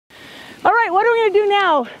All right, what are we gonna do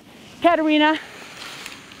now, Katerina?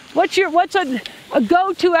 What's a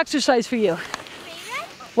go-to exercise for you? Free run?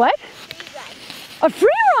 What? Free run. A free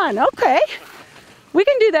run, okay. We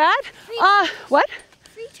can do that. What?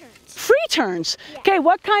 Free turns. Free turns. Yeah. Okay,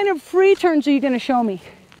 what kind of free turns are you gonna show me?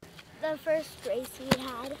 The first race we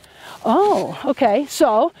had. Oh, okay,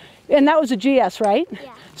 so, and that was a GS, right?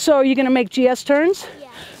 Yeah. So are you gonna make GS turns? Yeah.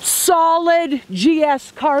 Solid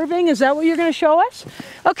GS carving, is that what you're gonna show us?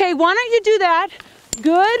 Okay, why don't you do that?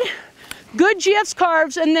 Good GS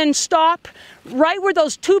carves, and then stop right where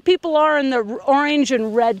those two people are in the orange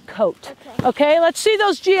and red coat. Okay. Okay, let's see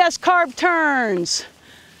those GS carve turns.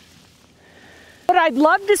 What I'd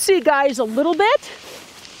love to see, guys, a little bit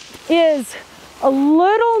is a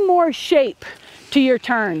little more shape to your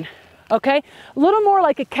turn. Okay, a little more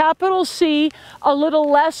like a capital C, a little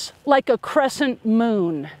less like a crescent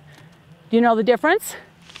moon. Do you know the difference?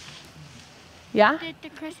 Yeah? The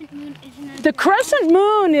crescent moon isn't. The crescent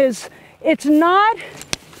moon is, it's not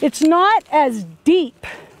as deep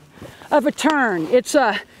of a turn. It's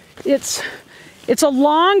a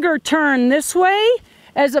longer turn this way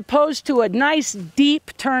as opposed to a nice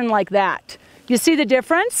deep turn like that. You see the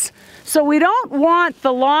difference? So we don't want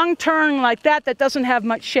the long turn like that that doesn't have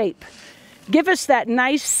much shape. Give us that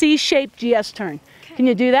nice C-shaped GS turn. Okay. Can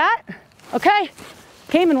you do that? Okay.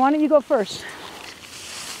 Cayman, why don't you go first?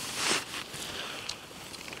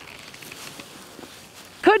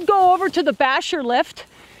 Could go over to the basher lift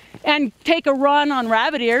and take a run on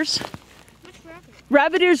rabbit ears. What's rabbit?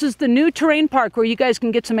 Rabbit ears is the new terrain park where you guys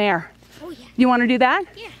can get some air. Oh yeah. You want to do that?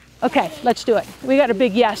 Yeah. Okay, let's do it. We got a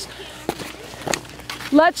big yes.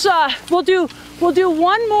 Let's we'll do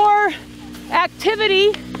one more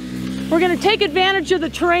activity. We're gonna take advantage of the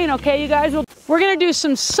terrain, okay, you guys? We're gonna do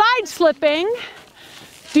some side slipping.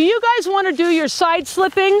 Do you guys want to do your side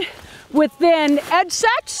slipping within edge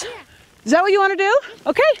sets? Yeah. Is that what you want to do?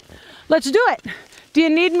 Okay, let's do it. Do you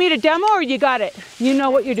need me to demo or you got it? You know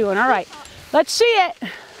what you're doing, all right. Let's see it.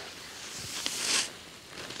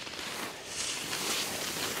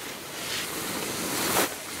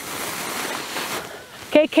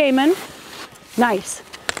 Okay, Cayman, nice.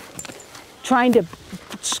 Trying to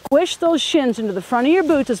squish those shins into the front of your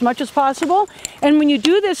boots as much as possible. And when you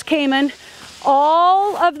do this, Cayman,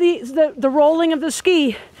 all of the rolling of the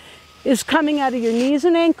ski is coming out of your knees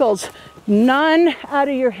and ankles, none out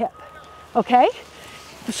of your hip, okay?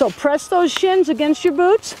 So press those shins against your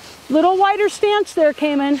boots. Little wider stance there,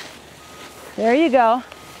 Cayman. There you go.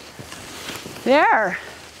 There.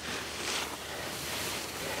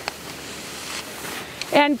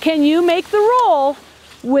 And can you make the roll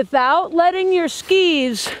without letting your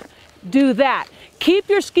skis do that? Keep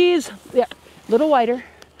your skis, yeah, a little wider.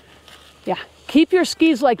 Yeah, keep your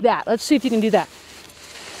skis like that. Let's see if you can do that.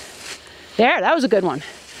 There, that was a good one.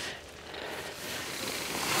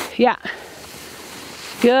 Yeah.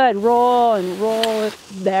 Good, roll and roll it.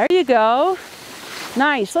 There you go.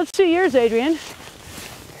 Nice, let's see yours, Adrian.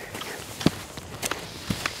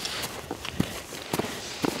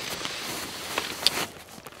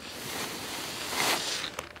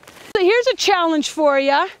 Here's a challenge for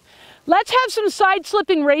you. Let's have some side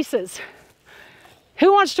slipping races.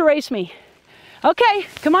 Who wants to race me? Okay,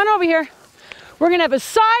 come on over here. We're gonna have a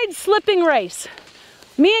side slipping race.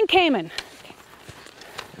 Me and Cayman.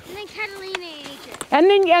 And then Catalina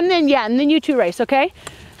and Adrian. And then you two race, okay?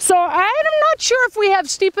 So I'm not sure if we have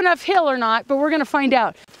steep enough hill or not, but we're gonna find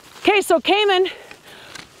out. Okay, so Cayman,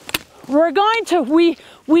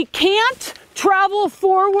 we can't travel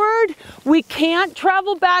forward, we can't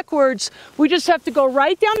travel backwards. We just have to go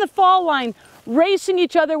right down the fall line, racing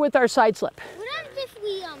each other with our side slip. What happens if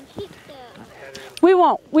we hit the...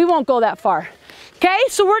 We won't go that far. Okay,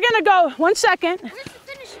 so we're gonna go, 1 second. Where's the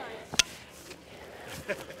finish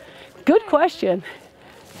line? Good question.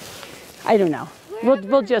 I don't know.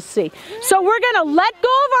 We'll just see. So we're gonna let go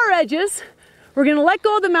of our edges. We're gonna let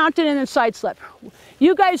go of the mountain and then side slip.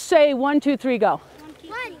 You guys say 1, 2, 3, go.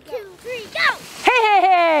 1, 2, 3, go!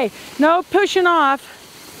 Hey! No pushing off.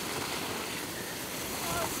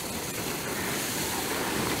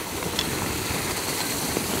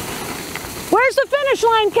 Where's the finish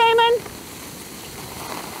line, Cayman?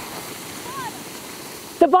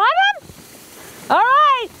 The bottom? All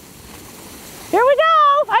right. Here we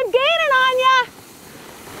go. I'm gaining on ya.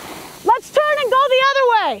 Let's turn and go the other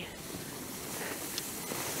way.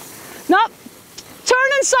 Nope.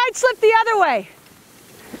 Turn and side slip the other way.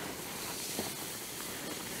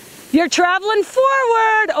 You're traveling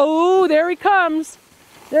forward. Oh, there he comes.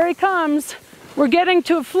 There he comes. We're getting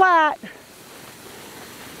to a flat.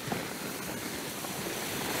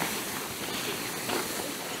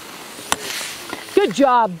 Good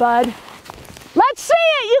job, bud.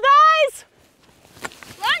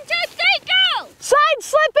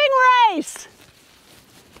 slipping race.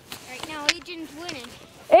 Right now, Adrian's winning.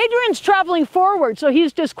 Adrian's traveling forward, so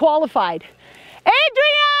he's disqualified.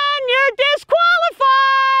 Adrian, you're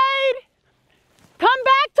disqualified. Come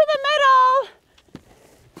back to the middle.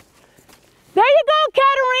 There you go,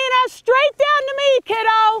 Katerina. Straight down to me,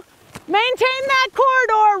 kiddo. Maintain that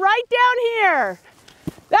corridor right down here.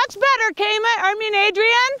 That's better,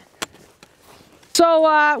 Adrian.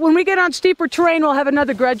 So when we get on steeper terrain, we'll have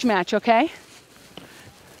another grudge match, okay?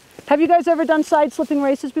 Have you guys ever done side slipping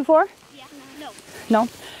races before? Yeah. No. No?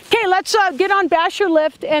 Okay, let's get on Basher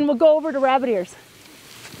Lift and we'll go over to Rabbit Ears.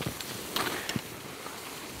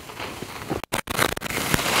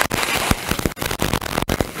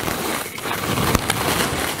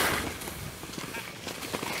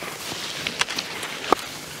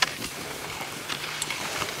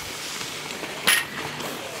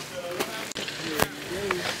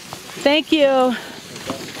 Thank you.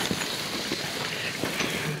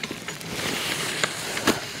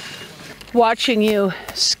 Watching you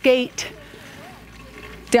skate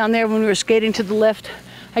down there when we were skating to the lift,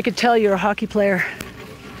 I could tell you're a hockey player.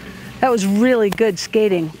 That was really good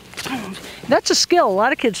skating. That's a skill. A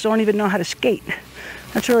lot of kids don't even know how to skate.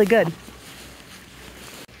 That's really good.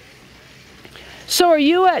 So are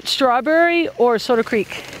you at Strawberry or Soda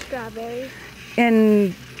Creek? Strawberry.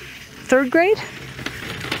 In 3rd grade?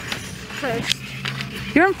 First.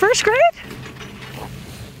 You're in 1st grade?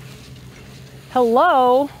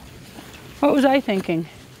 Hello? What was I thinking?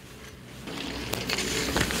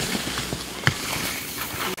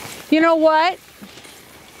 You know what,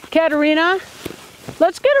 Katerina?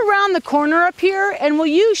 Let's get around the corner up here and will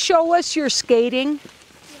you show us your skating?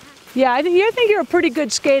 Yeah, I think you're a pretty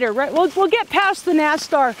good skater, right? We'll get past the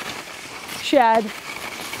NASTAR shed.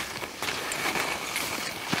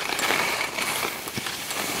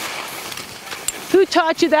 Who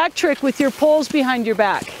taught you that trick with your poles behind your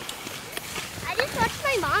back? I just watched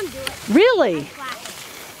my mom do it. Really?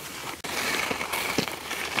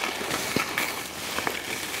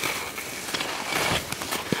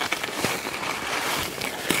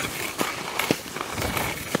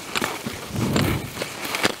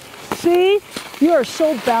 See, you are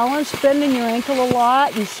so balanced, bending your ankle a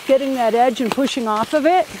lot and getting that edge and pushing off of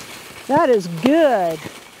it. That is good.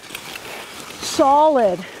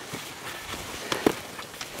 Solid.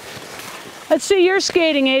 Let's see your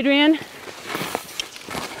skating, Adrian.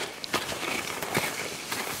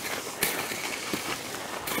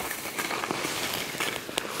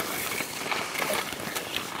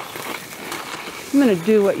 I'm going to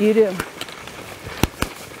do what you do.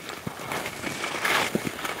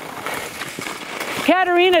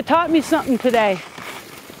 Katerina taught me something today.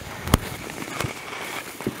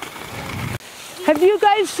 Have you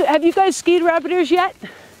guys skied Rabbit Ears yet?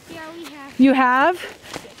 Yeah, we have. You have?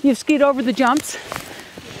 You've skied over the jumps?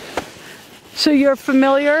 So you're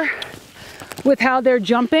familiar with how they're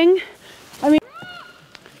jumping? I mean,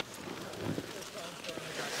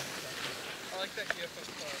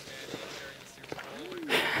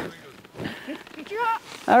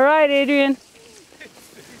 all right, Adrian.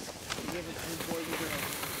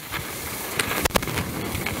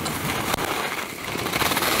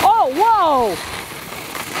 Oh, whoa!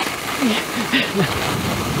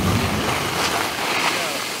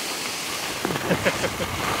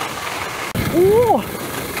 Ooh,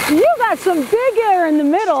 you got some big air in the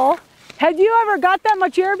middle. Have you ever got that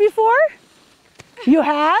much air before? You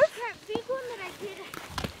have? That big one that I did,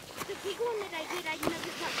 the big one that I did, I never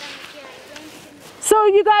got that much air. So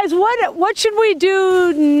you guys, what should we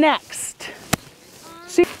do next?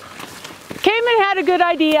 See, Cayman had a good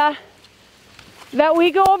idea that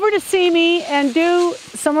we go over to Simi and do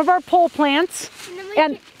some of our pole plants.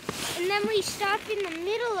 And then we stop in the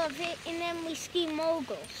middle of it and then we ski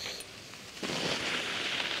moguls.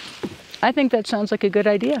 I think that sounds like a good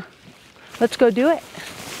idea. Let's go do it.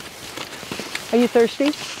 Are you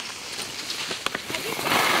thirsty?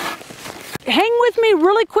 Hang with me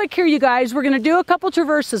really quick here, you guys. We're going to do a couple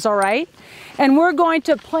traverses, all right? And we're going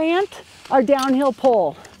to plant our downhill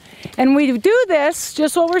pole. And we do this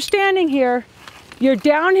just while we're standing here. Your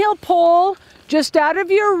downhill pole just out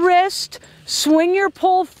of your wrist, swing your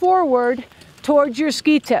pole forward towards your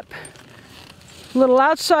ski tip. A little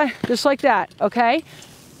outside, just like that, okay?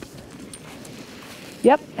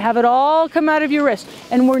 Yep, have it all come out of your wrist.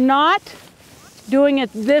 And we're not doing it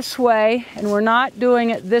this way, and we're not doing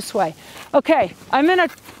it this way. Okay, I'm gonna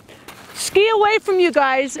ski away from you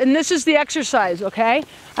guys, and this is the exercise, okay?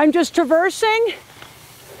 I'm just traversing,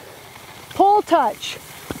 pole touch,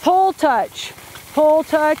 pole touch, pole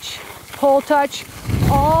touch, pole touch,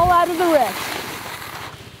 all out of the wrist.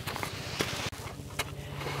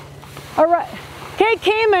 All right, Okay,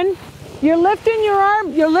 Cayman, you're lifting your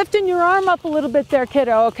arm up a little bit there,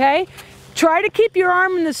 kiddo, okay? Try to keep your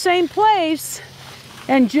arm in the same place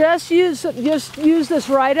and just use this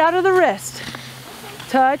right out of the wrist.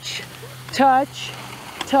 Touch, touch,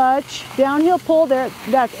 touch. Downhill pull there.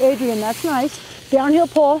 That's Adrian, that's nice. Downhill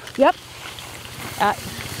pull, yep.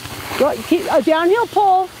 Downhill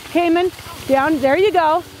pull, Cayman. Down, there you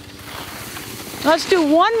go. Let's do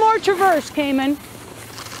one more traverse, Cayman.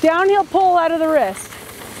 Downhill pull out of the wrist.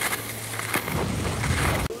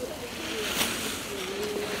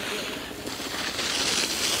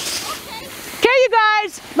 Okay, you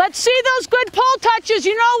guys, let's see those good pull touches.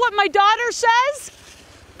 You know what my daughter says?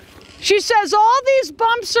 She says all these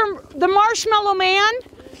bumps are the Marshmallow Man,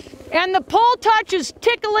 and the pull touch is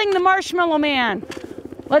tickling the Marshmallow Man.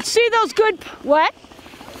 Let's see those good, what?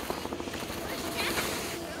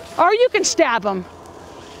 Or you can stab them.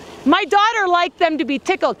 My daughter liked them to be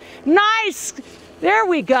tickled. Nice. There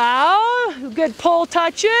we go. Good pull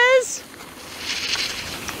touches.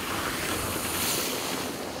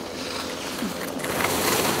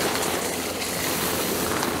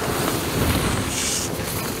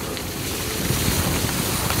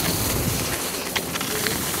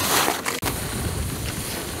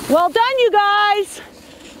 Well done, you guys.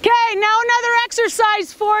 Okay, now another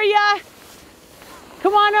exercise for you.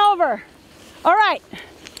 Come on over. All right.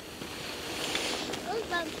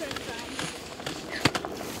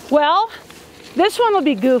 Well, this one will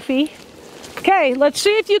be goofy. Okay, let's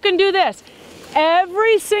see if you can do this.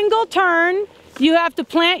 Every single turn, you have to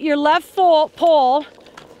plant your left pole,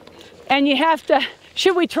 and you have to.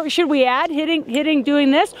 Should we add hitting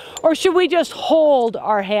doing this, or should we just hold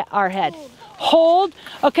our head? Hold.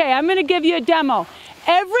 Okay, I'm going to give you a demo.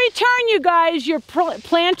 Every turn, you guys, you're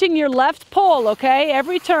planting your left pole. Okay,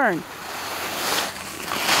 every turn.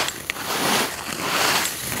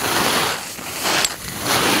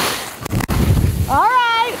 All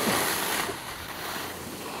right.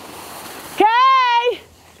 Okay.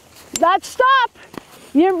 Let's stop.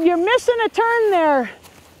 You're missing a turn there.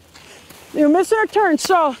 You're missing a turn.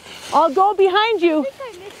 So I'll go behind you.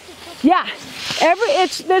 Yeah.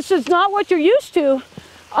 This is not what you're used to,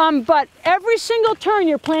 but every single turn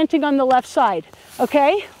you're planting on the left side.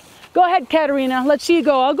 Okay. Go ahead, Katerina. Let's see you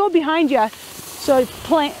go. I'll go behind you. So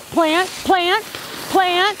plant, plant, plant,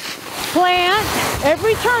 plant, plant.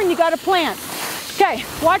 Every turn you got to plant. Okay,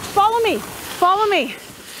 watch, follow me, follow me.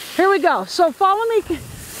 Here we go. So follow me.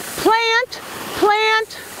 Plant, plant,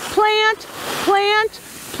 plant, plant,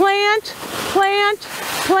 plant, plant,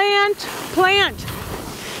 plant, plant.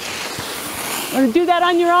 Want to do that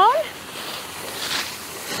on your own?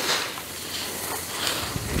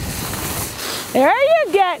 There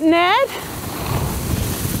you're getting it.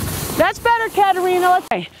 That's better, Katerina.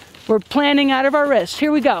 Okay, we're planting out of our wrist.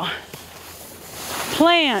 Here we go.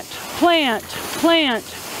 Plant, plant, plant,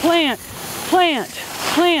 plant, plant,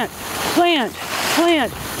 plant, plant, plant,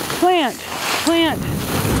 plant, plant.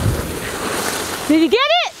 Did you get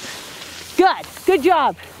it? Good, good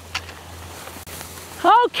job.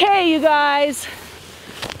 Okay, you guys.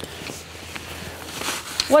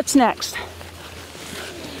 What's next?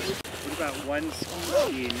 What about one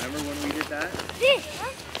ski? Remember when we did that?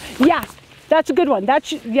 Yeah, that's a good one.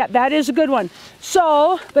 That is a good one.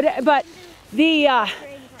 So,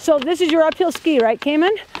 so this is your uphill ski, right,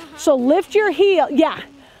 Cayman? So lift your heel,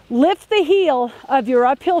 lift the heel of your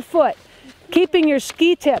uphill foot, keeping your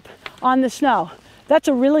ski tip on the snow. That's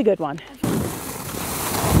a really good one.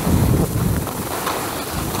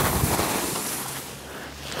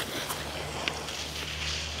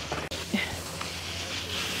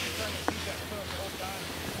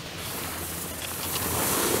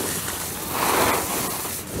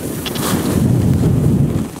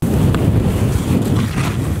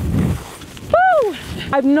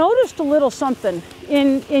 I've noticed a little something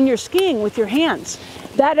in your skiing with your hands.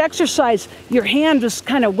 That exercise, your hand was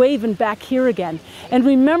kind of waving back here again. And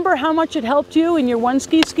remember how much it helped you in your one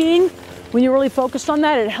ski skiing? When you really focused on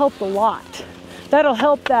that, it helped a lot. That'll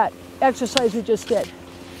help that exercise we just did.